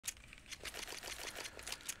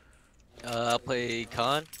I'll play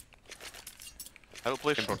Con. I will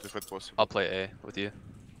play short if it's possible. I'll play A with you.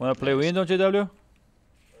 Wanna play window, JW?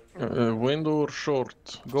 Window or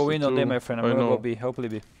short? Go window day, my friend. I'm gonna go B. Hopefully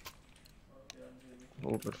B.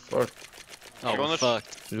 Oh, but fuck. Oh, fuck.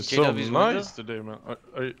 You're so JW's nice today, man.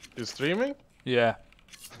 Are you streaming? Yeah.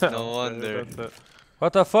 No wonder.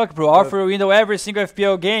 What the fuck, bro? Offer window every single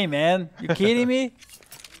FPL game, man. You kidding me?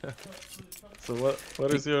 So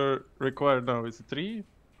what is your required now? Is it 3?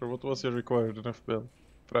 Or what was your required in FPL?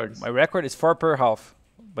 Frags. My record is 4 per half.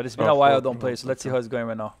 But it's been a while I don't play, so let's see how it's going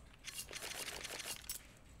right now.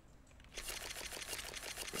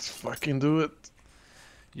 Let's fucking do it.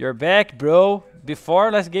 You're back, bro. Before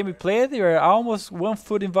last game we played, you were almost 1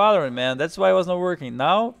 foot in Valorant, man. That's why it was not working.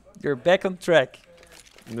 Now, you're back on track.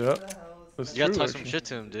 Yeah. That's You gotta true, talk some shit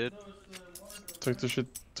to him, dude. Talk to shit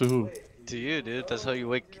to who? To you, dude. That's how you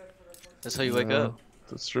wake. That's how you wake up.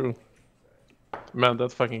 That's true. Man,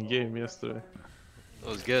 that fucking game yesterday. It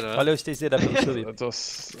was good, huh? Valeu, stay pelo sub. That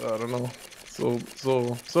was, I don't know,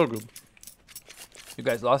 so good. You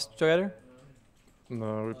guys lost together?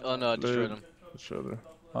 No, we Oh no, I destroyed played him. each other.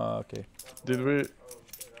 Oh, okay. Did we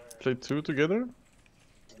play 2 together?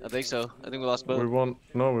 I think so. I think we lost both. We won.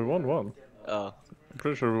 No, we won 1. Oh. I'm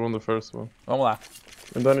pretty sure we won the first one. Vamos lá.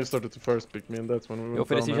 And then he started to first pick me, and that's when we Eu went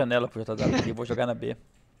down ofereci there. janela pro JW aqui, vou jogar na B.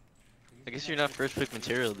 I guess you're not first pick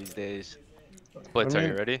material these days. Blitz, I are you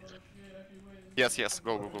mean- ready? Yes,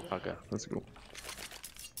 go. Okay. Let's go.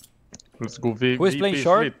 Let's go. Who is playing VP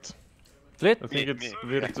short? Flit. Flit? I think Me, it's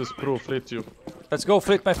me. Virtus Pro Flit you. Let's go,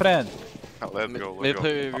 Flit, my friend. Let's go. Mid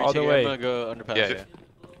play All the retake, way. I'm gonna go underpass. Yeah.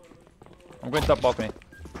 I'm going top balcony.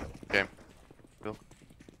 Okay. Go.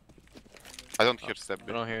 I don't hear step.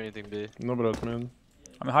 I don't hear anything, B. No, but man.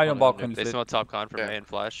 I'm hiding on balcony, They Flit. smell top con from Yeah. A and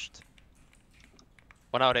flashed.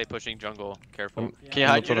 1 out A pushing jungle. Careful. Can you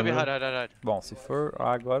hide, I'm not JW? on Hide. Bom, se for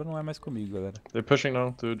agora não é mais comigo, galera. They're pushing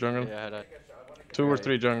now to jungle. Yeah, hide. 2 or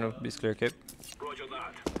 3 jungle. Beast clear, okay?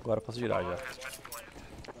 Agora eu posso girar já.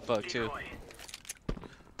 Fuck, too.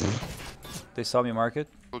 They saw me market.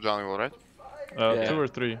 Two jungle, right? Yeah. 2 or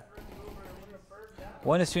 3.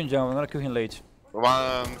 One is still in jungle, I'm gonna kill him late.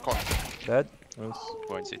 One con. Dead. Yes.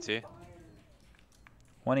 Going CT.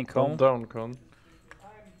 One in Calm cone. down, con.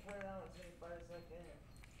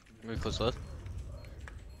 Move close left.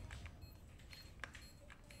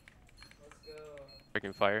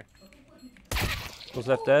 Freaking fire. Close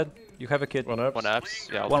left dead. You have a kid. 1 up. 1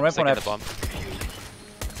 apps. Yeah, I'll One ramp, stick one in the bomb.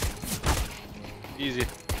 Easy.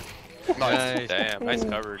 Nice. Damn, nice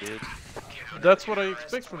cover, dude. That's what I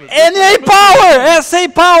expect from it. NA power! SA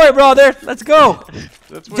power, brother! Let's go!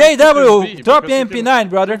 That's what it should JW, be, drop because your you MP9, can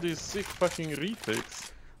brother. do These sick fucking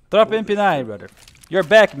retakes. Drop MP9, brother. You're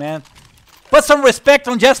back, man. Put some respect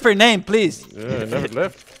on Jasper's name, please. Yeah, I never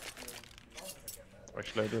left.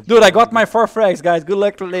 Actually, I did. Dude, I got my 4 frags, guys. Good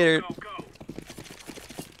luck later.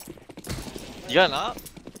 You got an op?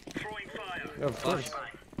 Yeah, of course.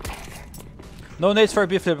 No nades for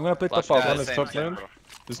B flip. I'm gonna play top Flash out. One is top lane. bro.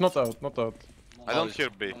 It's not out, not out. I don't hear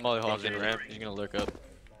B. I'm molly Hogging hogging ramp. ramp. He's gonna lurk up.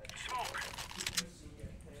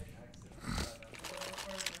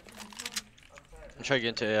 I'm trying to get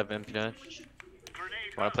into A, I have MP9.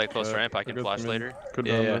 Wanna play close ramp? I I can got flash them in. later. Could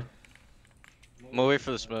Yeah, down yeah. there. I'm gonna wait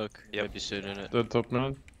for the smoke. Yep. Might be soon in it. Dead top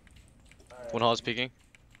man. One hall's peeking.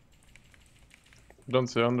 Don't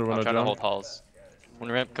see under when I'm I trying to hold jump. halls.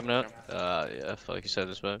 One ramp coming out. Yeah, I feel like you said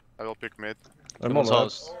this, man. I will pick mid. I'm One's all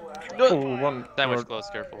halls. out. Oh, one Sandwich yard. close,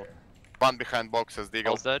 careful. One behind boxes, Deagle.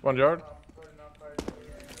 Halls dead. 1 yard.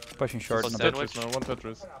 Pushing short. Close No. sandwich. Tetris now, 1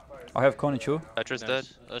 Tetris. I have cone in 2. Tetris dead.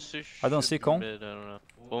 Nice. I don't see con. Mid, I don't know.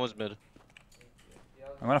 One was mid.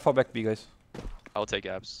 I'm gonna fall back B, guys. I will take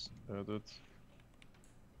abs. Yeah, that's.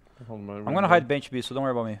 Hold my I'm gonna hide bench B, so don't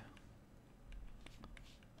worry about me.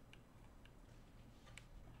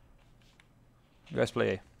 You guys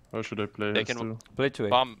play A. How should I play They this can- too? Play 2A.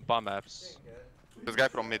 Bomb apps. This guy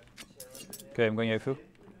from mid. Okay, I'm going A field.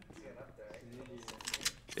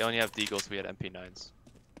 They only have deagles, we had MP9s.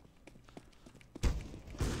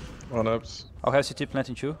 1 apps. I'll have CT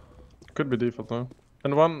planting 2. Could be default now.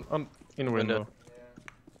 And 1 on in window.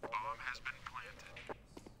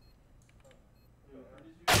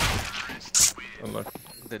 Unlucky.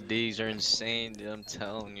 The D's are insane, dude, I'm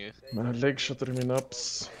telling you. Man, leg shot in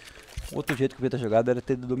ups. Outro jeito que eu ia ter jogado era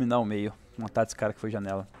ter de dominar o meio. Matar esse cara que foi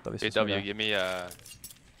janela. Talvez fosse AW, melhor. give me a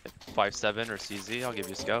 5-7 or CZ, I'll give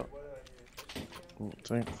you a scout. Oh,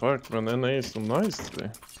 thank fuck, man. NA is so nice today.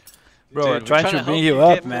 Bro, Dude, I'm trying to help bring you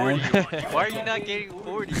up, get man. 40. Why are you not getting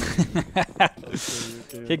 40?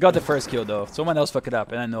 He got the first kill though. Someone else fucked it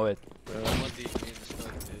up, and I know it. One D, me in the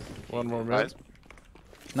smoke, dude. One more Nice. man.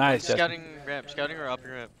 Nice. Jasper. Scouting ramp, scouting or up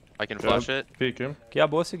your ramp? I can flash it. Peek him. Que é a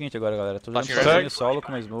boa seguinte agora, galera. Tô jogando Flashing sozinho right. solo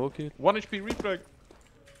com uma smoke. 1 HP refrag.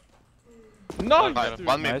 Nice! Nice. dude.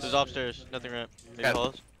 One mid. Nice. There's upstairs. Nothing ramp. Maybe Cat.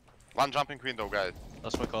 close. One jumping window, guys.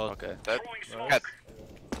 That's my call. Okay. Dead. Cat.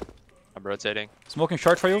 I'm rotating. Smoking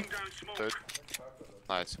short for you. Third.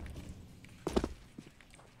 Nice.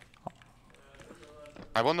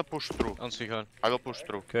 I wanna push through. On Seacon. I will push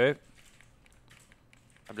through. Ok.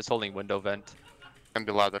 I'm just holding window vent. Can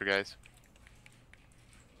be ladder, guys.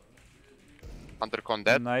 Undercon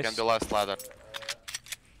dead. Nice. Can be last ladder.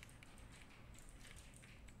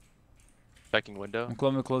 Checking window. I'm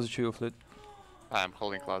coming closer to you, Flit. I'm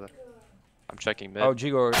holding ladder. I'm checking mid. Oh,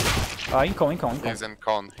 Jigor. Ah, incon. He's in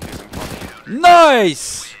con. He's in con.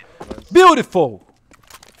 Nice! Beautiful!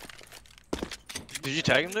 Did you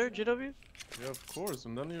tag him there, GW? Yeah, of course.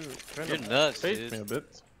 And then you kind You're of nuts, hate dude. me a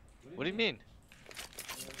bit. What do you mean?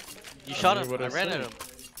 You shot mean him. what I I ran at said. him.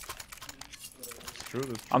 It's true.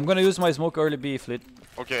 That's true. I'm gonna use my smoke early B, Flit.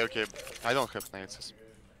 Okay, okay. I don't have nades.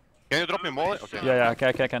 Can you drop me molly? Okay. Yeah, I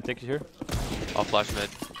can take it here. I'll flash mid.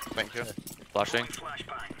 Thank you. Flashing.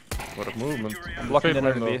 What a movement. I'm blocking the Fake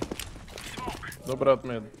early B. window. Double out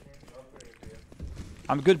mid.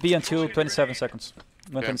 I'm good B until 27 seconds.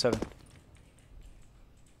 Okay. 127.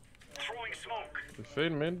 They fail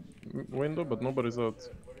mid window, but nobody's out.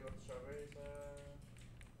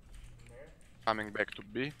 Coming back to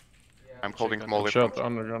B. I'm holding molly. Shot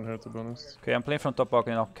underground here, to be honest. Okay, I'm playing from top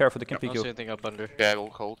balcony now. Careful, they can I pick don't you. see anything up under. Yeah, I will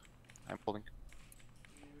hold. I'm holding.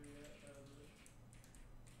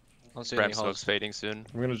 I don't see Ramp anything smoke's halls. fading soon.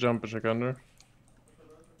 I'm gonna jump and check under.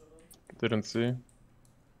 Didn't see. I'm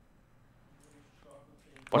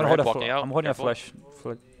One gonna hold ramp a walking out. I'm holding a Careful. flash.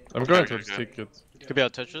 Flit. I'm Okay, going to okay. stick it. Could be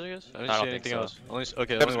out touches, I guess. I didn't I see don't anything think so. else. Only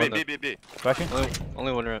okay, Steps only B, one. B, B, B. Flashing.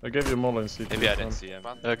 Only one ramp. I gave you a molly in CT. Maybe I it's didn't fine. see him.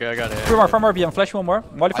 Okay, I got it. From more B. I'm flashing one more.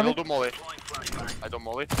 Molly I for will me. do molly. I do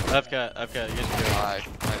molly. I've got. You guys can go. Nice,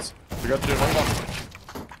 nice. We got you.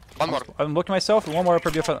 One more. I'm looking myself. One more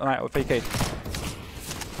per B of AK.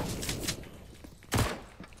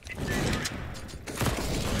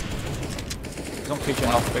 Don't kitchen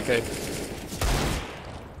off AK.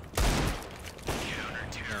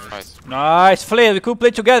 Nice. Nice, Flay. We could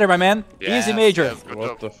play together, my man. Yes, Easy major. yes, good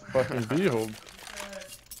What job. the fucking B-hold?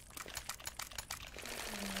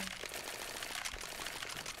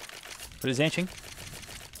 Presenting.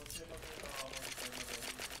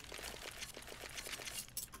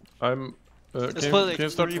 I'm. Let's Can, play like can you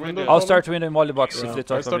start 3 window? windows. I'll start window Molly box Yeah. if they I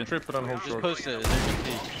talk start about tripping and hold Just short. post it. They're gonna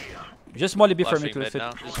peek. Just Molly B for me Flashing to mid fit.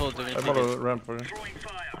 now. Just hold. They're I'm gonna on peek. a ramp for you.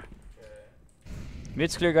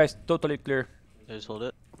 Mid's clear, guys. Totally clear. Just hold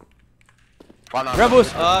it. One under. Grab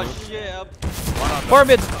boost. Oh shit! I'm For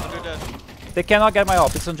mid. under dead. They cannot get my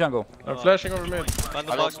ult. It's on jungle. I'm flashing over mid. Find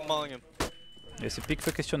the box. I'm mauling him. Esse pique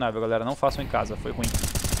foi questionável, galera. Não façam em casa. Foi ruim.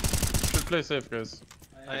 Should play safe, guys.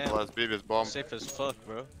 I am Last B is bomb. safe as fuck,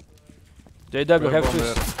 bro. JW, Well,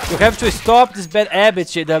 you have to stop this bad habit,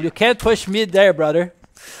 JW. You can't push mid there, brother.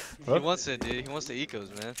 He What? wants it, dude. He wants the ecos,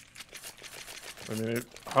 man. I mean,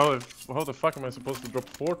 how the fuck am I supposed to drop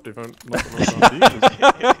 40 if I'm not around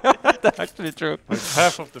equals? That's actually true. Like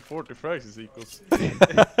half of the 40 frags is equals.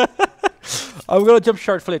 I'm gonna jump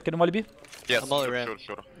short, Flip. Can you molly B? Yes, I'm all sure, around. sure,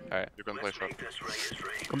 sure. Alright. You can play short.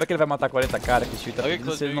 Como é que ele vai matar 40 cara que esse tá I'll get pedindo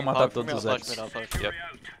close se ele to não you. matar For me, todos I'll os flash mid. X? I'll flash. Yep.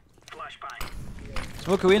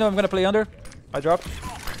 Smoke window, I'm gonna play under. I drop.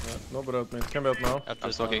 Nobody out mid. Can be out now. After I'm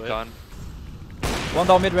this smoking one, con. One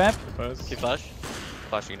down mid ramp. Nice. Keep flash.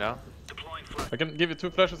 Flashing now. I can give you 2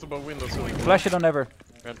 flashes above window soon. Flash it on never.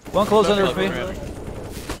 Run. One close Flash under above me. ramp.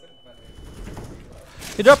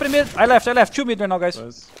 He dropped in mid. I left. 2 mid right now, guys.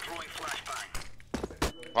 Nice.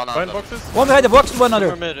 One Find under. boxes. One behind the box, one Two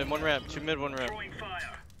more under. mid and one ramp. 2 mid, 1 ramp.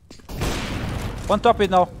 One top mid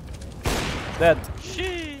now. Dead.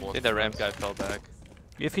 I think that ramp guy fell back.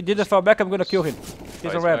 If he didn't fall back, I'm gonna kill him.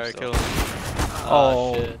 He's a Nice, ramp. Alright, kill him.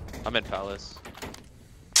 Oh. Shit. I'm in palace.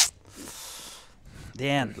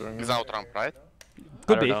 Damn. He's out ramp, right?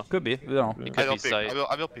 Could don't be. know. Could be. We don't know. It I could will be pick. sight.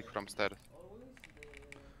 I will pick from stairs.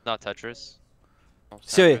 Not Tetris. No,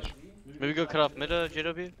 See. sandwich. Maybe go cut off mid,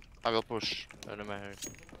 JW? I will push. Oh, no matter.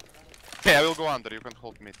 Okay, I will go under. You can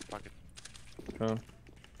hold mid. Fuck it. Okay.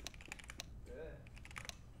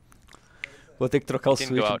 Vou ter que trocar o Can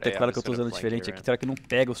switch go do out, teclado I'm que eu tô just gonna usando flank diferente here, aqui. Será que não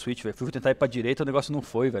pega o switch, velho? Fui tentar ir pra direita, o negócio não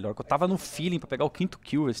foi, velho. A hora que eu tava no feeling pra pegar o 5º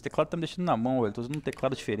kill, esse teclado tá me deixando na mão, velho. Tô usando um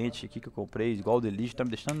teclado diferente aqui que eu comprei, igual o Delete, tá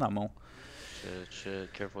me deixando na mão.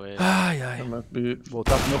 Shit, careful. Aí. Ai, I ai. might be.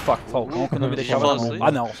 Voltar pro meu falcão que não me deixava fall na mão. asleep?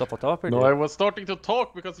 Ah, não, só faltava perder. No, I was starting to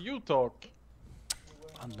talk because you talk.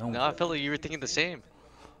 Ah, não. No, I felt like you were thinking the same.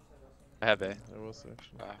 I have A. I was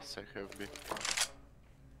actually. Ah, say have B.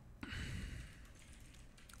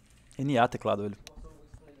 NA teclado, velho.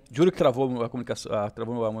 Juro que travou a comunicação,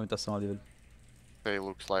 travou a movimentação ali, velho. Okay,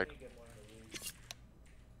 looks like.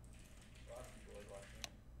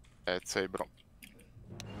 It's A, bro.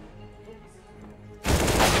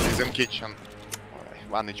 He's in kitchen.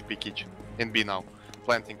 1 HP kitchen. In B now.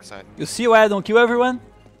 Planting side. You see why I don't kill everyone?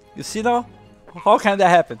 You see now? How can that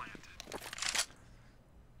happen?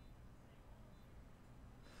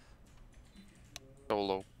 So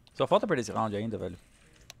low. Só falta perder esse round ainda, velho.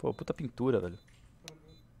 Pô, puta pintura, velho.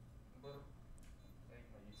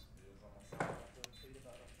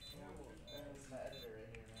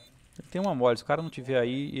 Ele tem uma mole, se o cara não tiver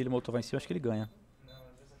aí e ele motor vai em cima, acho que ele ganha.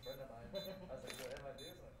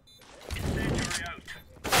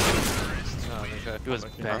 He was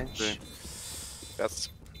bench. That's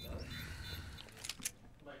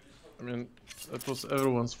I mean, it was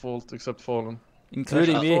everyone's fault except Fallen.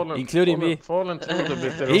 Including me, Fallen, including me. Fallen threw the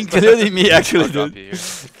bit there. Including me, actually, I'll drop dude. you here.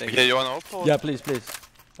 Thank okay, you. you wanna open? Yeah, please, please.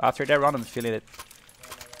 After that round, I'm feeling it.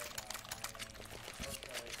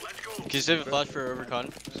 Can you save a flash for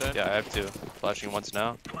overcon? Yeah, I have two. Flashing once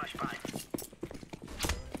now.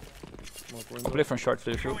 Smoke I'll window. play from short,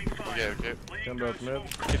 please. Shoot. Okay, okay. Can be out mid.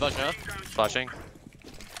 Keep flashing up. Flashing.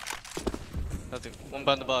 Nothing. One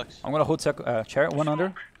behind the box. I'm gonna hold chair, one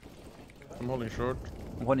under. I'm holding short.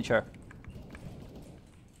 I'm holding chair.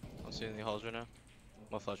 I don't see any halls right now.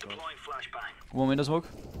 My flash one. One window smoke.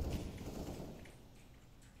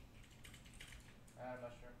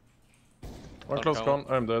 One close con.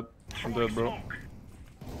 I'm dead. I'm dead, bro.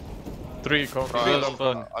 3 con. Good, Dead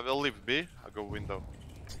on I will leave B. I go window.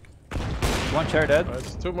 One chair dead.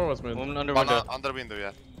 Nice. 2 more was mid. One under One window. under window,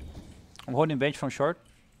 yeah. I'm holding bench from short.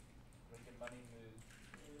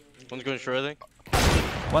 One's going short, I think.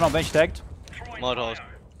 One on bench tagged. Mod halls.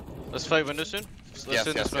 Let's fight window soon. Let's Yes,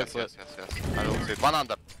 in yes, this yes, smoke yes, yes, yes. I will see it. One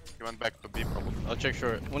under. He went back to B probably. I'll check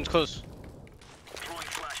short. One's close.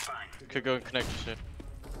 Could go and connect you soon.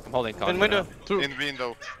 I'm holding con. In for window. now. 2. In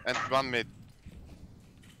window. And one mid.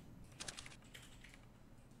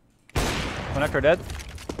 Connector dead.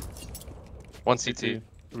 One CT. A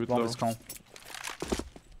bit One low. is con.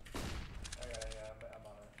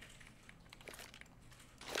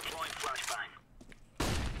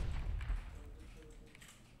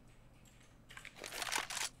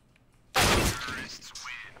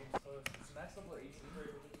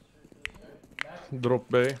 Drop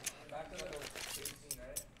Bay.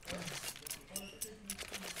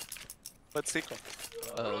 Let's see.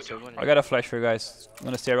 So one. I got a flash for you guys. I'm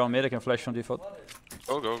gonna stay around mid. I can flash from default.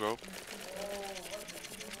 Go, go, go.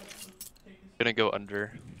 Gonna go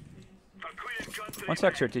under. One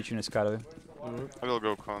sec, you're teaching this cara, velho. I will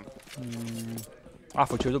go con. Ah,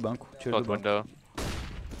 foi o tiro do banco. Tiro Both do banco. window.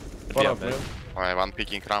 One Yeah, up mid. Alright, one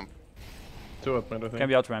picking ramp. 2 up mid, I Can think.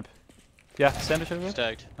 be out ramp. Yeah, sandwich over.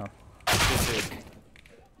 Stacked. No.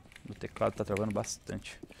 O teclado tá travando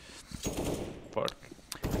bastante. Fuck.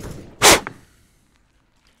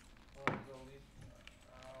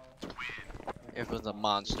 Everyone's a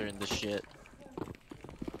monster in this shit.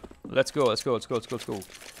 Let's go, let's go, let's go, let's go, let's go.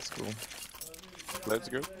 Let's go. Let's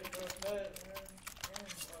go.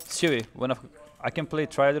 Stewie, I can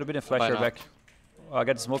try a little bit and flash Why your not? back. I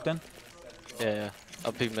get the smoke then. Yeah.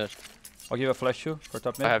 I'll peek mid. I'll give you a flash too for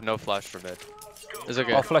top mid. I have no flash for mid. It's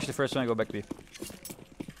okay. I'll flash the first one and go back B.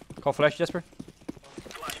 Call flash, Jesper.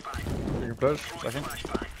 You can flash. Flashing.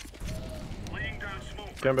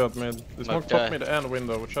 Can be out mid. They smoke Okay. top mid and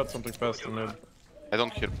window. Shot something fast in mid. I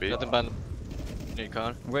don't hear B. Nothing behind the need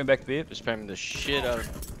con. I'm going back to B. Just spamming the shit out of.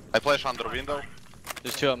 I flash under window.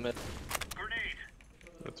 There's 2 up mid.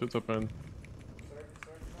 Yeah, 2 top mid.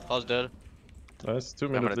 Hall's dead. Nice. 2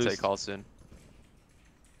 I'm mid gonna at take least. call soon.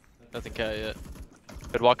 Nothing cat yet.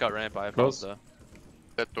 Could walk out ramp. I have Close. calls though.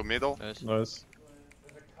 Dead to middle. Nice. Nice.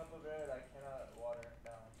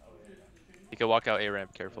 You can walk out A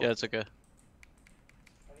ramp. Careful. Yeah, it's okay.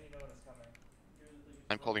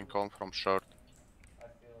 I'm calling con from short.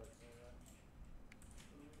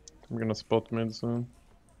 I'm gonna spot mid soon.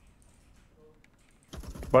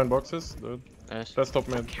 Bind boxes, dude. Nice. That's top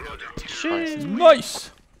mid.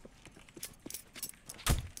 Nice!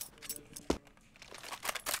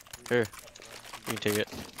 Here. You can take it.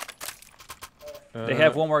 They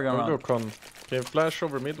have one more gun I'll go round. con. Can you flash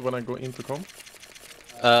over mid when I go into con?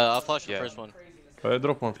 I'll flash the Yeah. first one. I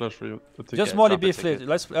drop one flash for you. To take Just it. molly drop B it, take flit. it.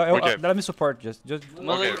 Let's let me support just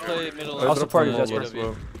Molly Okay. play middle. I I'll drop support one you, Jasper. molly as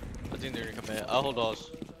well. I think they're gonna come in. I'll hold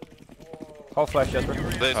alls. call flash, Jasper.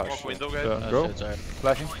 They Oh, smoke shit. window, guys. Yeah, go. Shit, sorry.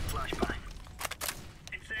 Flashing.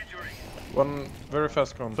 One very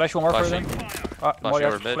fast con. Flash one more for them. Flashing Molly,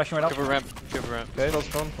 over mid. flashing right Give now. a ramp. Give a ramp. Okay, Close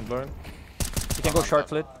con. I'm blind. you can go short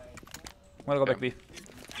flit. I'm gonna go back B.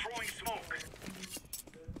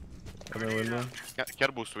 And then window. Care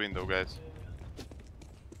boost window, guys.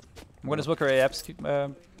 I'm gonna smoke your apps,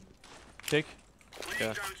 Jake.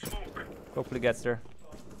 Yeah. Hopefully gets there.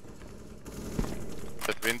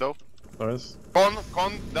 That window. Nice.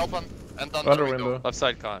 Con, Delphin, and under window. Left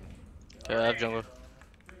side con. Okay, I have jungle.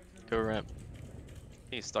 Go ramp.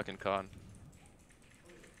 He's stuck in con.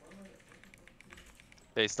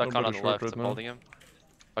 Yeah, he's stuck con on Nobody the left. short right I'm now. holding him.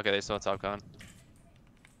 Okay, they still on top con.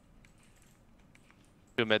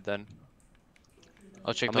 Two mid then.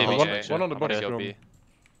 I'll check I'm the leaving whole one- A. section. one on the I'm gonna box go drum. B.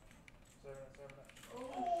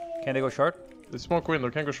 Can they go short? They smoke window,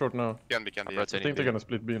 can go short now. Can be, I'm yeah. I rotating think B. they're gonna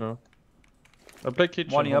split B now. I play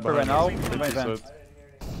kitchen. One upper right now. behind us. Right van.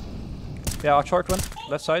 Side. Yeah, I'll short one.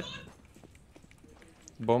 Left side.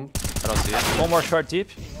 Bomb. I don't see it. One more short deep.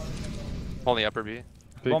 Holding upper B.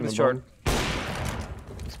 Peeking Bomb the is short. One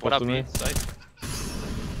up Spotted B. me. Side.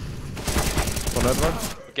 One Edward.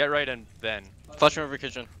 Get right and Ben. Flash over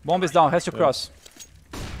kitchen. Bomb is down. Has to Yeah. cross.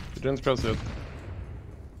 He didn't cross yet.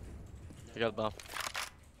 I got the bomb.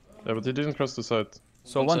 Yeah, but he didn't cross the side.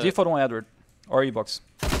 So One one side. default, one Edward. Or E-box.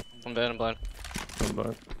 I'm blind, I'm blind. Not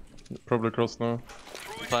bad. Probably cross now.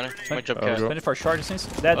 I'm planning. Might jump I'll cat. go. 24 short distance.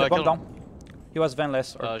 Dead, Oh, I the bomb killed down. He was van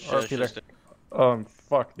less or, Oh or shit, pillar. shit.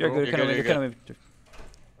 Fuck. You're bro. good, you You're can good, win, you you're can win.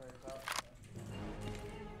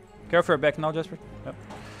 Careful, you're back now, Jasper. Yep.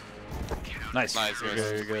 Nice. Nice, You're guys.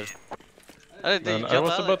 good, you're good. I didn't think Man, you I was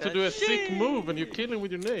jumped out about like to do a that. sick Shit. move and you kill him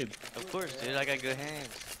with your nade. Of course, dude. I got good hands.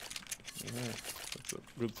 Yeah, that's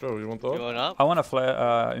a good throw. You want You off? going up? I want to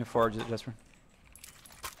fly in 4, Jasper.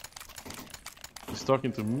 He's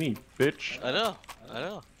talking to me, bitch. I know. I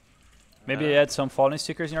know. Maybe add some falling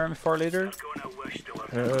stickers in your M4 later.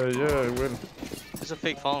 Yeah, I will. It's a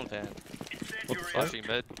fake fallen fan. Flashing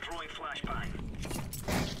mid.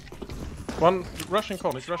 One rushing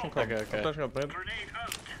con, he's rushing con. Okay, okay. I'm flashing out mid.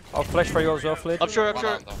 I'll flash for you as well, Flit. Up short, One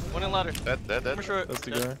up short. under. One in ladder. Dead, dead, dead. One short. That's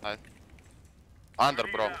the Dead. guy. Under,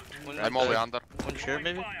 bro. One I'm only dead. under. One short,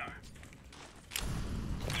 maybe?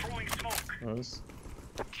 Nice.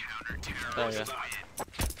 Oh, yeah.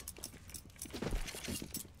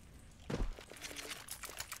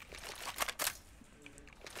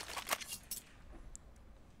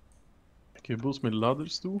 Can you boost me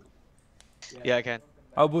ladders too? Yeah, I can.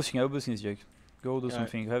 I'll boosting this, Jake. Go do Alright.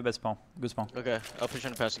 something. Have bad spawn. Good spawn. Okay, I'll push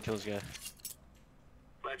on the passing kills, guy.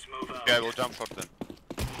 Okay, we'll jump short then.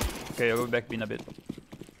 Okay, I'll go back B in a bit.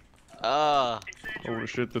 Ah, Holy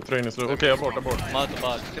shit, the train is low. Okay, abort. mod the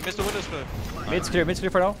box. They missed the window smoke. Mid's clear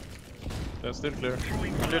for now. Yeah, still clear.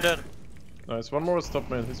 Under dead. Nice, one more is top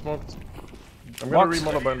mid, he smoked. I'm gonna Box.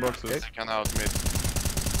 remodel behind boxes. Can out mid.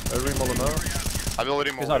 I remodel now. I will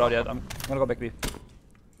remove. He's not out yet. I'm gonna go back B.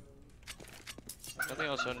 Nothing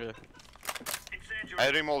else under. I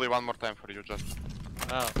remolly one more time for you, just.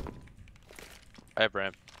 Oh. I have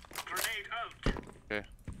ramp.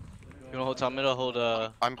 You wanna hold top mid? I'll hold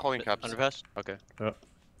I'm calling caps. underpass? Okay. Yeah.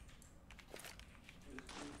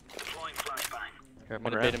 Here, I'm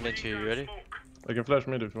One gonna bait ramp. him into you. You ready? I can flash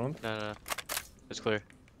mid if you want. No, no. It's clear.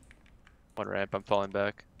 One ramp. I'm falling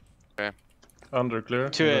back. Under clear.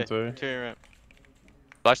 2A. Into A. 2A ramp.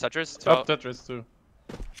 Flash Tetris. Up Tetris too.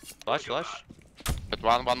 Flash, flash. But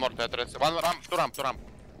one more Tetris. One ramp, two ramp.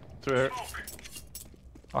 2 here.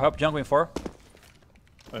 I'll help jungle in 4.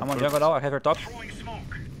 I'm on jungle now. I have her top.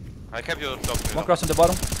 I have your top. One cross on the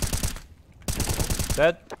bottom.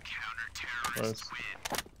 Dead. Nice.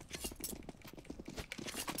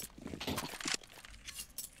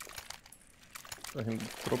 I can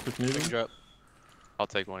drop if Big needed. drop. I'll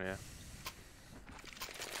take one, yeah.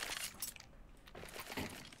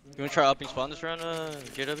 You wanna try upping spawn this round,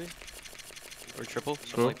 JW? Or triple?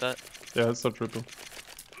 Something Sure. like that? Yeah, it's a triple.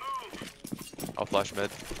 I'll flash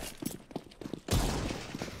mid.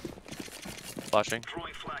 Flashing.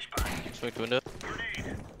 Smoke the window.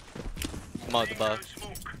 Mod the box.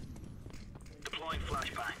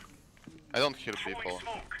 I don't hear people.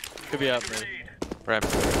 Could be out, maybe. Ramp.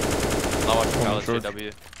 I'll watch Palace short.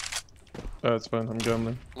 JW. It's fine, I'm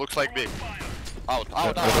gambling. Looks like big. Out.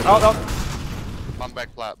 Out. One back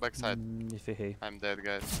side. If hey. I'm dead,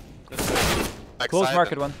 guys. That's Back Close side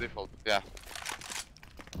market and one. Default. Yeah.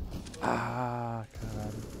 Ah,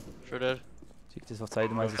 caralho. Sure dead. Tinha que ter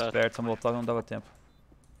saído mais Tá. esperto, essa molotov não dava tempo.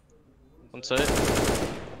 One side.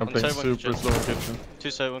 I'm One playing side, one super kitchen. slow in kitchen.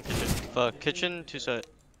 Two side, one kitchen. Fuck. Kitchen, two side.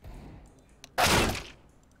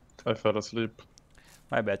 I fell asleep.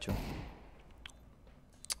 My bad, tio.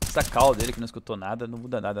 Essa call dele que não escutou nada, não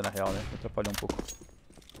muda nada na real, né? Atrapalhou um pouco.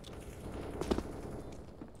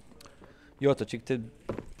 E outra, eu tinha que ter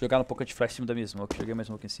jogado um pouco de flash em cima da minha smoke. Joguei minha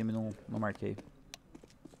smoke em cima e não marquei.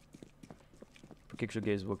 Por que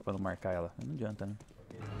joguei a smoke pra não marcar ela? Não adianta, né?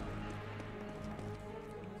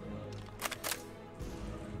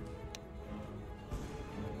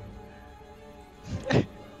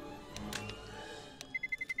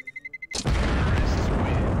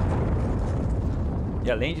 E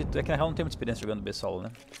além de tudo, é que na real não tenho muita experiência jogando B solo,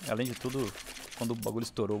 né? E além de tudo, quando o bagulho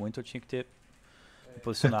estourou muito, eu tinha que ter me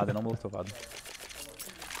posicionado e não molotovado.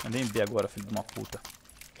 Andei em B agora, filho de uma puta.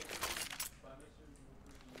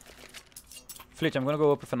 Fleet, I'm gonna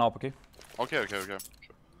go up with an AWP, okay? Okay. Sure.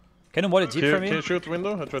 Can you molly deep for Can you me? shoot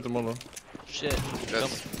window? I tried to mono. Shit.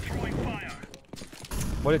 Yes.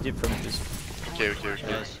 Molly deep for me, please. Okay.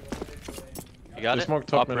 Yes. You got They it? smoke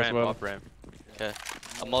top Op mid as ramp, well. op ramp. Okay.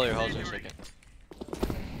 I'll mull your house in a second.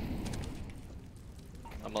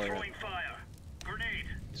 I'll mull your ramp.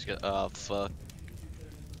 He's got, oh fuck.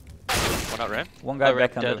 One out ramp. One guy Oh,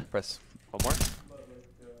 back right, under dead. press. One more.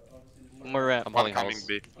 One more ramp. I'm One holding coming house.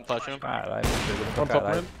 B. I'm flashing him. Caralho, pegou One pra top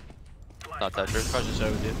caralho. mid. Not touchers. Probably just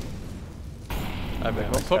over with you. I've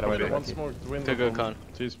been One top Cara, mid. vai, One vai. smoked window. Could go from con.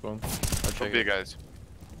 T-spawn. I'll check B it. guys.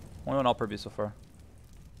 Only one upper B so far.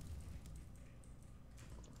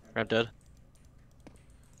 Ramp dead.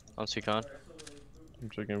 On C-con. I'm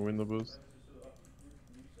checking window boost.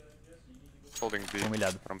 Holding B.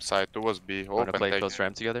 Humilhado. From side towards B. Wanna Open play take. close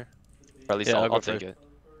ramp together? Or at least Yeah, I'll I'll go take first. it.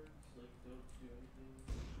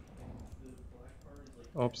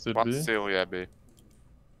 Up still One B. still, yeah, B.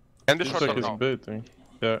 And the Looks short like one he's now. baiting.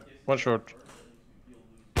 Yeah, one short.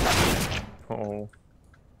 Oh.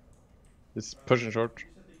 He's pushing short.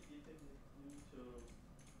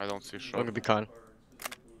 I don't see I'm short. gonna be con.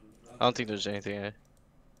 I don't think there's anything, eh?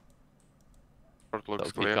 Short So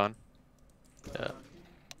looks keep clear. con. Yeah.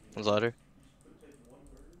 One's ladder.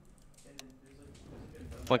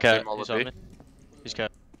 One cat. Same all He's the on day. me. He's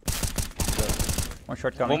cat. One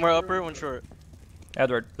short coming. One more upper, one short.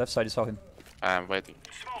 Edward, left side, you saw him. I'm waiting.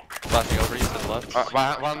 Flashing over you to the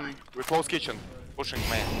left. One we close kitchen. Pushing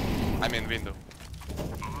main. I mean window.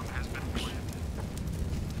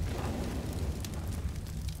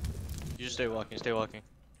 You just stay walking, stay walking.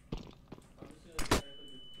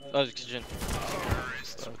 Oh, it's kitchen.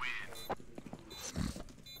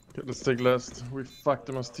 Okay, let's take last. We fucked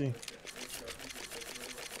them as T.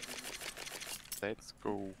 Let's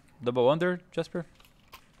go. Double under, Jasper.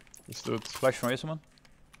 Let's do it. Flash from you, someone.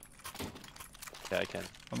 Yeah, I can.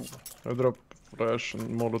 I drop flash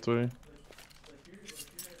and molotov.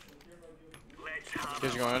 You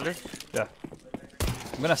guys are going under? Yeah.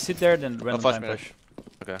 I'm gonna sit there, then random flash time mid. push.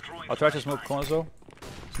 Okay. I'll try to smoke cone as well.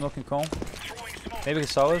 Smoking cone. Maybe he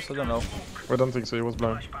saw us, I don't know. I don't think so, he was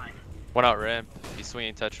blind. One out ramp. He's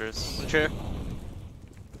swinging Tetris. One chair.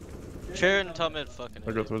 Chair and top mid, fucking.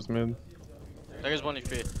 I got towards mid. That guy's 1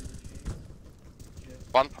 HP.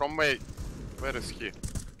 One from main. Where is he?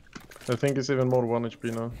 I think it's even more 1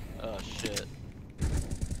 HP now. Oh shit.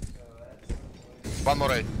 One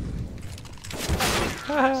more A.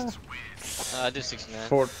 I did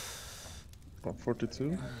 69.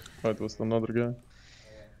 42? Oh, it was another guy.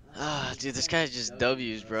 Ah, dude, this guy's just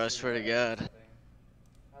W's, bro. I swear to God.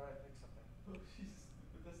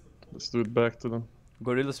 Let's do it back to them.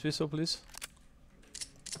 Gorilla's pistol, please.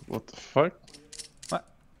 What the fuck? What?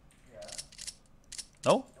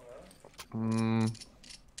 No?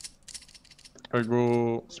 I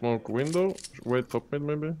go smoke window, wait top mid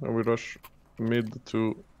maybe, and we rush mid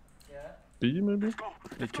to B maybe?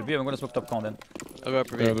 It should be. I'm gonna smoke top con then. I'll go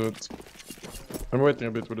upper B. Yeah, do it. I'm waiting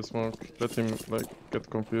a bit with the smoke, let him like get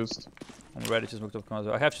confused. I'm ready to smoke top con as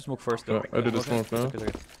well. I have to smoke first though. Yeah, I did the smoke now. Okay.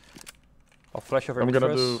 I'll flash over I'm mid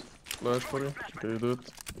gonna first. do flash for you. Okay, you do it.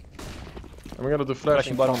 I'm gonna do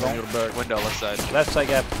flashing bottom bomb on long. your back. Window left side. Left side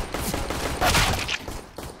gap.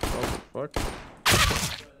 What the fuck?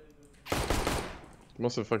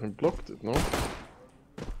 Must have fucking blocked it, no?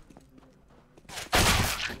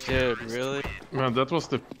 Dude, really? Man, that was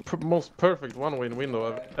the most perfect one-way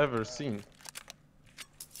window I've ever seen.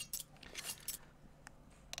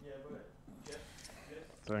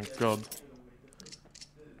 Thank God.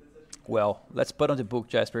 Well, let's put on the book,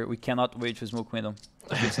 Jasper. We cannot wait to smoke window.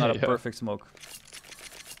 It's not a Yeah. perfect smoke.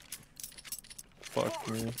 Fuck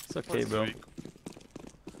me. It's okay, bro.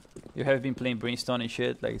 You have been playing Brimstone and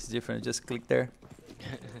shit, like it's different. Just click there.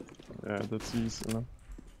 Yeah, that's easy, man.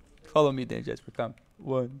 Follow me then, Jasper. Come.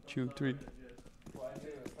 1, 2, 3.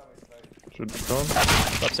 Should be gone.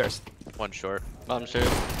 Upstairs. One short. Bottom sure.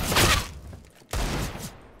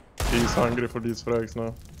 He's hungry for these frags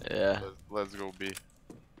now. Yeah. Let's go B.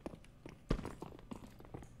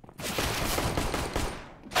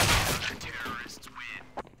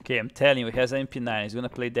 Okay, I'm telling you, he has an MP9. He's gonna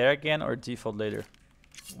play there again or default later.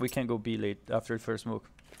 We can go B late after the first smoke.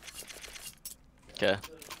 Okay.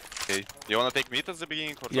 Okay. You wanna take mid at the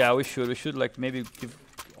beginning or Yeah, we should. We should like maybe give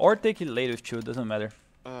or take it later if you doesn't matter.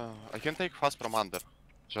 I can take fast from under.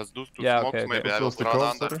 Just do two Yeah, smokes, okay, okay. maybe I Close will the run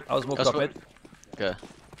cross, under. sorry. I'll smoke That's top what- mid. Okay.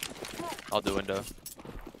 I'll do window.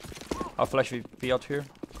 I'll flash VP out here.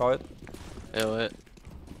 Call it. Yeah, wait.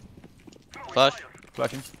 Flash.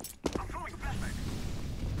 Flashing.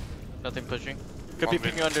 Nothing pushing. Could be One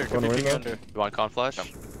peeking mid. under. Could One be peeking window. under. You want con flash?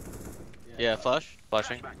 Yeah, flash.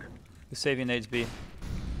 Flashing. He's saving nades B.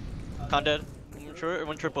 Con dead. One short,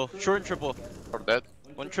 one triple. Short and triple. For that.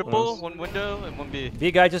 One triple, Nice. one window, and one B.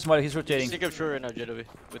 B guy just he's rotating. Sneak up short right now, JW.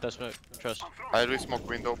 With that smoke. Trust. I re-smoke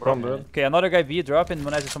window, bro. From dead. Okay, another guy B dropping.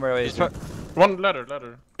 One is somewhere away. He's try- One ladder,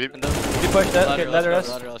 ladder. and then B push that. Okay, ladder let's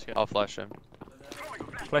us. go, ladder, let's go. I'll flash him.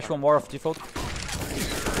 Flash one more off default.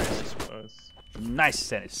 Nice. Nice,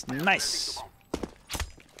 Dennis. Nice.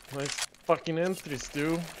 Nice fucking entries,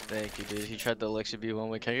 dude. Thank you, dude. He tried the Alexi B one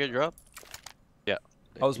way. Can I get a drop?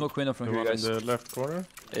 I'll smoke window from The here, one in guys. the left corner.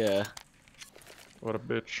 Yeah. What a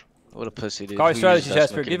bitch. What a pussy, dude. Call Who strategy, uses that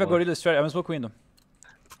Jasper. smoke Give a anymore? gorilla strategy. I'm gonna smoke window.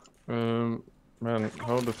 Man,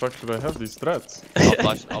 how the fuck should I have these strats?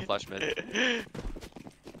 I'll flash mid.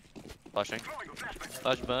 Flashing.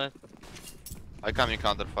 Flash behind. I come in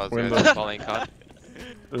counter fast, Window. guys. Falling con.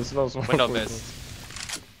 There's no smoke. Window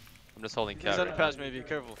missed. I'm just holding He's cat. under Right pass, maybe.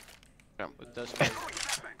 Careful. Yeah. With that smoke.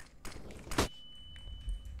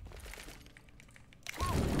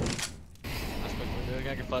 I smoke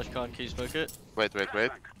window. I can flash con. Can you smoke it? Wait. I just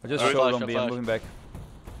Alright. showed Flash, on B. I'm flash. moving back.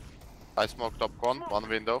 I smoke top con, one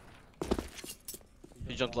window.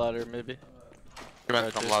 He jumped ladder, maybe. He went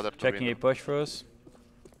Right, from dude. ladder to Checking A window. push for us.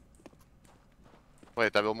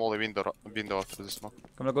 Wait, I will molly window after this smoke. I'm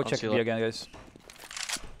gonna go I'll check seal B it. again, guys.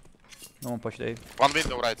 No one pushed A. One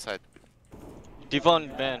window right side.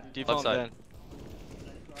 Defund van. Defund Left side. van.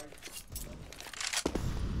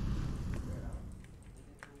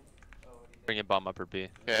 Bring a bomb upper B. Okay,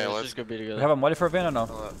 Let's let's just go B We together. have a molly for Van or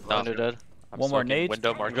no? Window dead. I'm One more smoking nade.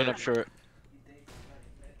 Window I'm going market. up short.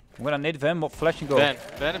 I'm gonna nade Van, flash and go. Van.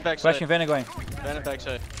 Van and backside. Flashing Van and going. Van and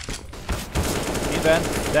backside. Need Van.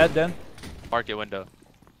 Dead then. Market window.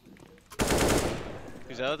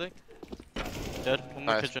 He's out, I think. Dead. One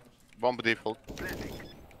more Nice. kitchen. bomb default.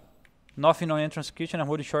 Nothing on entrance kitchen. I'm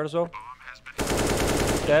holding short as well.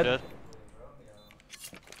 Dead. Dead.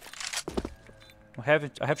 I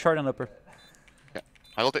have short and upper.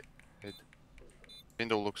 I will take. Wait.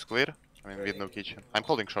 Window looks clear. I mean, with no kitchen. I'm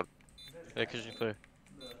holding short. Yeah, kitchen clear.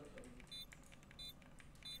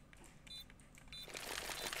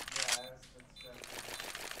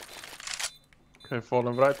 Okay,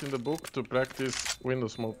 fallen right in the book to practice window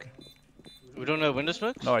smoke. We don't know window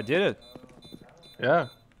smokes? No, I did it. Yeah,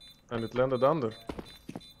 and it landed under.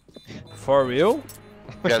 For real?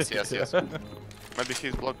 Yes. Maybe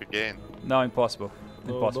he's blocked again. No, impossible.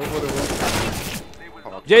 Impossible. Don't worry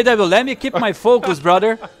about JW, let me keep my focus,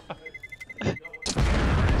 brother.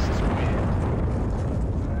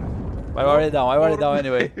 I already down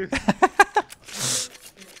anyway.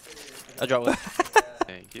 I dropped one.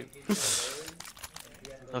 Thank you.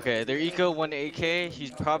 Okay, their eco 1 AK.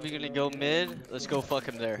 He's probably gonna go mid. Let's go fuck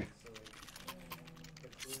him there.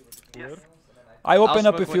 I I'll open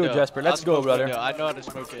up smoke with you, window. Jasper. I'll Let's go, smoke brother. window. I know how to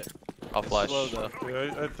smoke it. I'll flash. Slow though. it.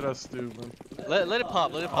 Yeah, I trust you, man. Let it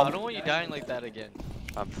pop. Let it pop. I don't want you dying like that again.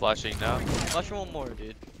 I'm flashing now. Flash one more,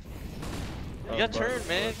 dude. You got turn,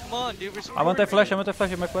 man. Come on, dude. We're I want that flash. I want that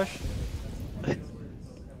flash in my flash.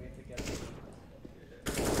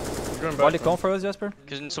 Going Volley back. come for us, Jasper.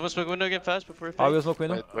 Can someone smoke window again fast before we I fake? will smoke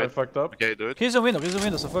window. Wait. I fucked up. Okay, do it. He's a window,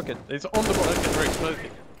 so fuck it. It's on the box. Smoke it, Rick, smoke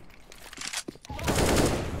it.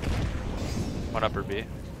 One upper B.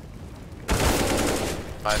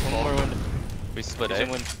 Nice One more ball. window. We split He's A. in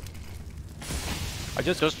win. I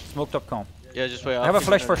just smoked up com. Yeah, just wait. I have a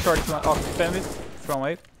flash for short if you want. Oh, spam it. From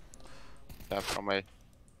A. Yeah, from A.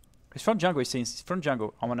 He's from jungle, it seems. He's from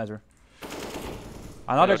jungle. I'm on Ezra.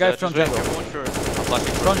 Another guy from jungle. One short. I'm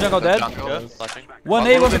flashing. From jungle dead. Jungle. Yeah. Flashing. One I'll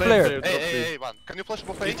A, go one with B the player. name player, drop Hey, one. Can you flash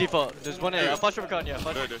both He's A? default. There's one A. I'll flash over con, yeah.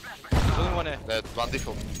 Flash. Do it. There's only one A. That one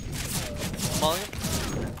default. Mauling him.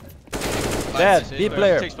 Dead. Nice. B I'm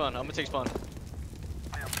player. gonna take spawn. I'm gonna take spawn.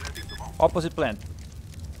 Opposite plant.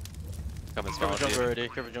 Coming Cover spawn jungle B. already.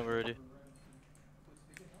 Cover jungle already.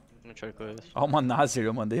 I'm gonna try to clear this. Ó, uma Nazir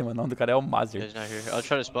eu mandei, mano. O nome do cara é o Yeah, Mazir. he's not here. I'll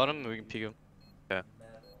try to spot him and we can peek him. Yeah.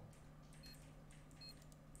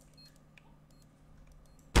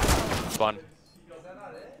 Spawn.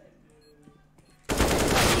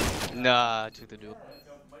 Nah, I took the duel.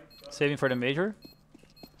 Saving for the major.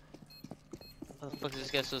 How the fuck is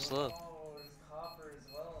this guy so slow?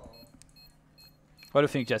 What do you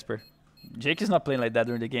think, Jasper? Jake is not playing like that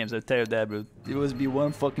during the games, I'll tell you that, bro. It was be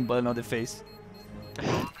one fucking button on the face.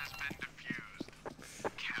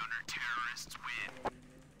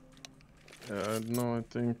 Yeah, no, I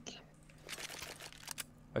think.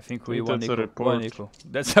 I think we think won that's a equal. report. One equal.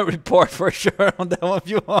 That's a report for sure on that one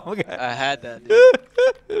view. Okay. I had that, dude.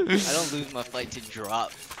 I don't lose my fight to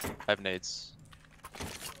drop. I have nades.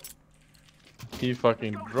 He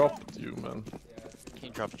fucking dropped you, man. He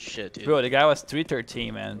ain't dropping shit, dude. Bro, the guy was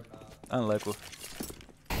 313, man. Unlucky.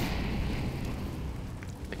 I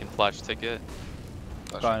can flash ticket.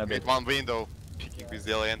 Fine, a Mid bit. one window. Picking with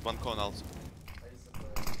the and one con also.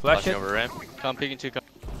 Flash Flashing it. over ramp. Come peeking two. Come.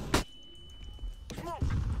 You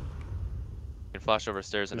can flash over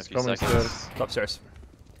stairs in a He's few coming seconds. stairs. Top stairs.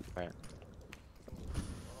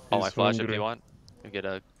 All my He's flash if hungry. you want. You get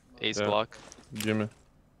a ace Yeah. block. Gimme.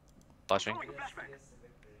 Flashing.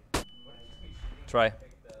 Try.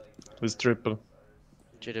 He's triple.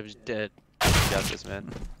 JW's dead. You got this, man.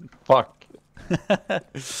 Fuck.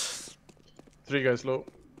 3 guys low.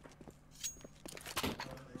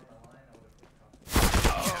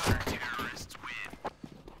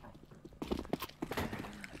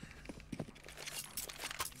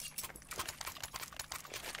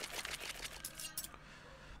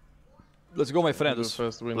 Let's go, my The friends.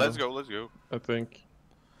 first window. Let's go. I think.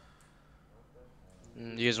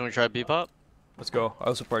 You guys want to try B pop? Let's go.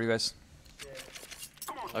 I'll support you guys.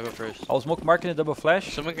 I'll go first. I'll smoke marking a double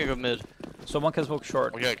flash. Someone can go mid. Someone can smoke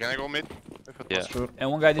short. Okay, can I go mid? If it Yeah. was- Sure. And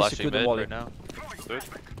one guy needs to Flashing kill the mid volley. right now. Good.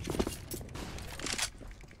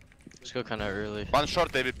 Let's go kind of early. One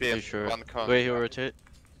short AVP Are you and sure? one con. Wait, he'll rotate.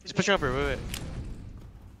 He's pushing upper. Wait.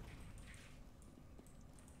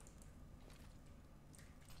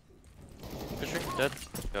 Pushing. Dead.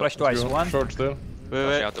 Go. Flash twice. Go. One. Short still. Wait, Flashing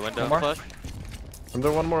wait. out the window. One more. Flash. And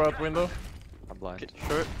then one more out window. I'm blind.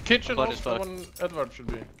 Short. Kitchen Blind as also fuck. one Edward should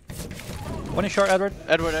be. One in short, Edward.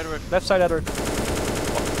 Edward. Left side, Edward.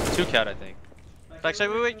 2 cat, I think. Backside.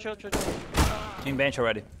 Wait. Chill. In bench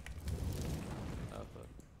already.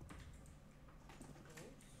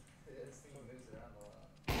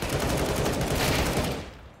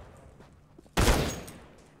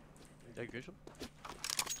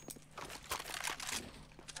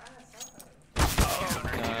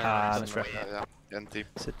 Ah, não trap. Yeah. NT.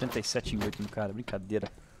 77 em 8 no cara, brincadeira.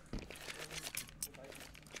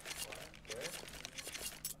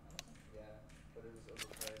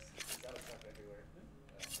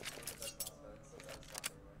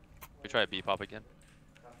 We try a B pop again.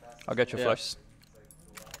 I'll get your Yeah. flashes.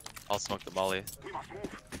 I'll smoke the molly.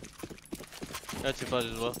 Got 2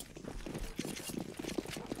 flashes as well.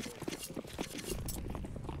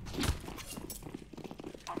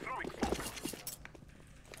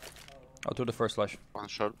 I'll do the first flash. One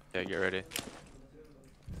short. Yeah, get ready.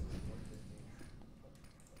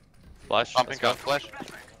 Flash. Pumping Let's go. out flash.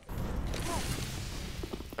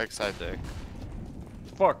 Backside. Sick.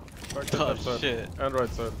 Fuck. Back to Oh left side. shit. And right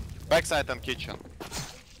side. Backside and kitchen.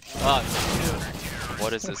 Ah,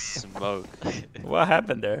 What is this smoke? What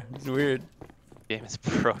happened there? It's weird. Game is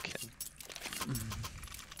broken.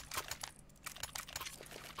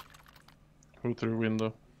 Who through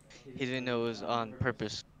window? he didn't know it was on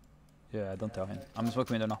purpose. Yeah, don't tell him. I'm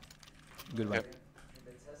smoking window now. Good one.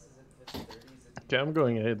 Okay, I'm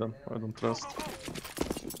going A then. I don't trust.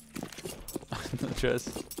 Don't trust.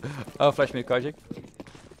 Oh, flash me, Kajik.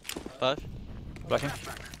 Flash. Flashing.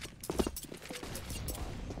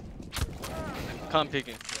 Come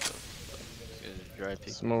peeking. Dry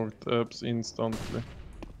peek. Smoked ups instantly.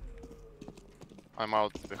 I'm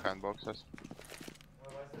out behind boxes.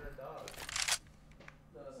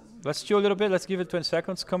 Let's chill a little bit. Let's give it 20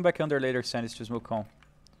 seconds. Come back under later, Sandys, to smoke con.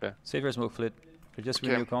 Okay. Save your smoke flit. They just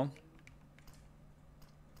Okay. renew con.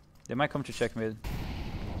 They might come to check mid.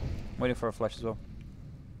 Waiting for a flash as well.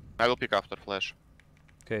 I will pick after flash.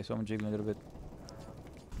 Okay, so I'm jiggling a little bit.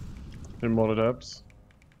 He modded apps.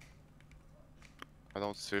 I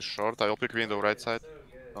don't see short. I will pick window right side.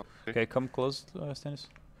 Don't see. Okay, come close, Stannis.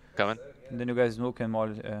 Coming. And then you guys smoke and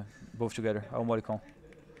molly both together. I'll molly con.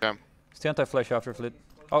 Okay. Stay anti-flash after flit.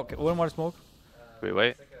 Okay, one more smoke. We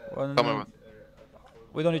wait. One, Come on.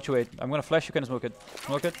 we don't need to wait. I'm gonna flash, you can smoke it.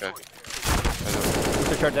 Smoke it. Okay.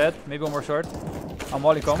 Booster short dead. Maybe one more short. I'm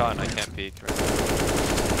molly con. Con, I can't peek right now.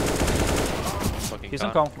 Fucking He's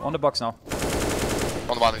on con. con. On the box now.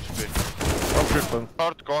 On 1 HP. I'm triple.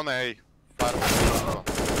 Short con A. Fire.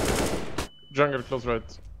 Jungle close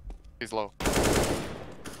right. He's low.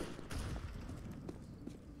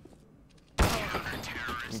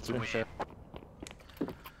 NT.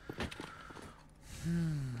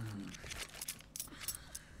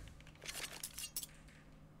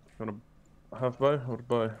 Gonna half buy or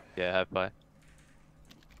buy? Yeah, have by.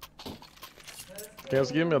 Can you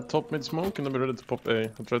guys give me a top mid smoke and then be ready to pop A?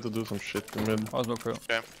 I'll try to do some shit in mid. I'll smoke through.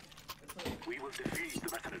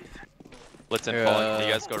 Blitz and Yeah. falling.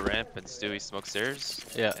 You guys go ramp and Stewie smoke stairs.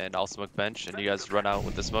 Yeah. And I'll smoke bench and you guys run out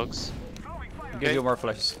with the smokes. I'll give you more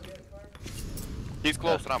flashes. He's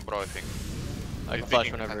close ramp, bro, I think. I can He's flash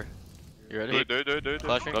peeking. whenever. You Do ready? it, do it, do it, do it.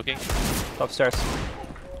 Flashing? Smoking. Top stairs.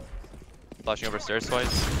 Flashing over stairs twice.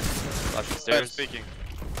 Flashing Stairs stairs. speaking.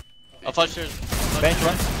 I'll flash stairs. Bench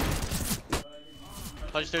one.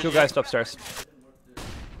 Flash stairs. Two guys top stairs.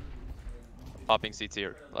 Popping CT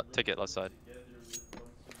or ticket left side.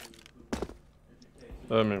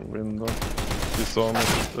 I mean, window. He saw me.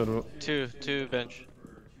 Two bench.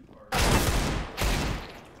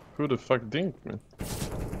 Who the fuck dinked me?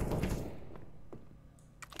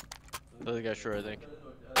 The other guy sure, I think.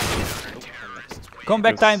 Come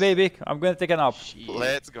back Yes. time, baby. I'm gonna take a nap.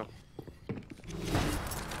 Let's go.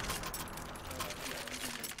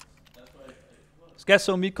 Let's get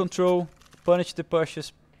some mid control. Punish the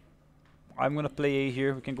pushes. I'm gonna play A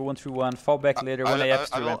here. We can go 1-3-1. Fall back later. One AF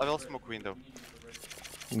to ramp. I will smoke window.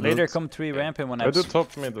 Later Good. come 3 ramp and 1 I do apps.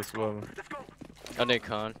 top mid as well. I need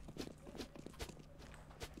con.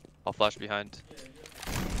 I'll flash behind.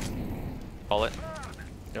 Call it.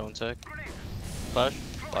 Yeah, 1 sec. Flash.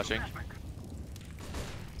 Flashing.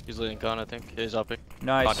 He's leading con, I think. He's upping.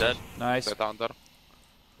 Not Nice. dead. Nice. Set under.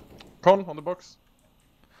 Con on the box.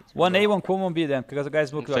 1A, 1 cool, 1B then, because the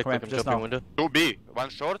guys One smoke like sec, ramp I'm just jumping now. window. 2B. One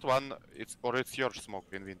short, one. It's your smoke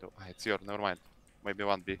in window. Ah, it's your. Never mind. Maybe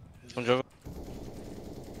 1B. One jungle.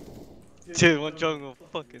 Dude, one jungle.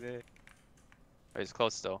 Fucking A. Oh, he's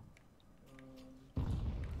close still.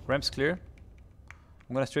 Ramp's clear.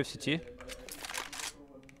 I'm gonna strafe CT.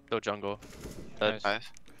 Still jungle. Dead. Nice.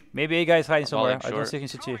 Maybe A guy's hiding somewhere. Falling I don't short. see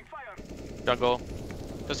him in CT. Jungle.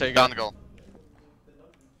 Just say you got. Jungle.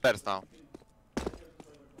 Stairs now.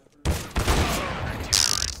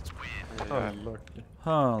 Oh, lucky.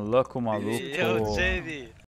 Ah, louco maluco. Yo, JV.